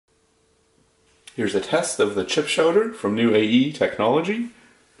Here's a test of the ChipSHOUTER from NewAE Technology.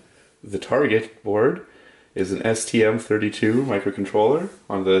 The target board is an STM32 microcontroller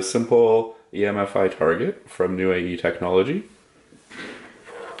on the simple EMFI Target from NewAE Technology.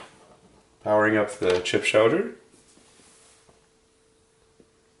 Powering up the ChipSHOUTER.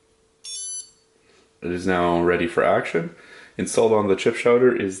 It is now ready for action. Installed on the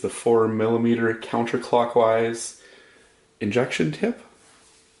ChipSHOUTER is the 4mm counterclockwise injection tip.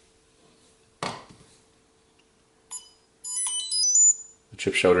 The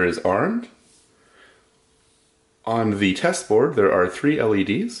ChipSHOUTER is armed. On the test board there are 3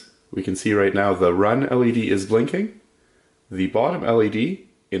 LEDs. We can see right now the run LED is blinking. The bottom LED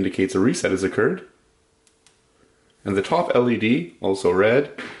indicates a reset has occurred. And the top LED, also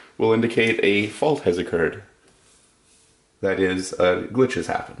red, will indicate a fault has occurred. That is, a glitch has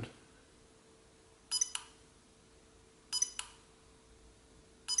happened.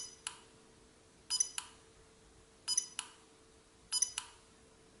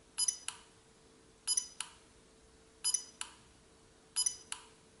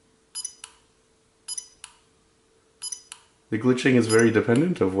 The glitching is very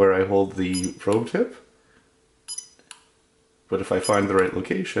dependent of where I hold the probe tip, but if I find the right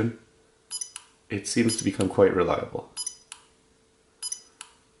location, it seems to become quite reliable.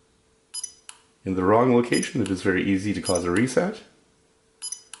 In the wrong location, it is very easy to cause a reset.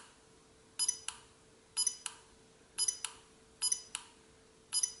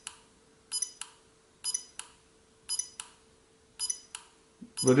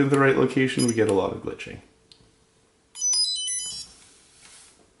 But in the right location, we get a lot of glitching.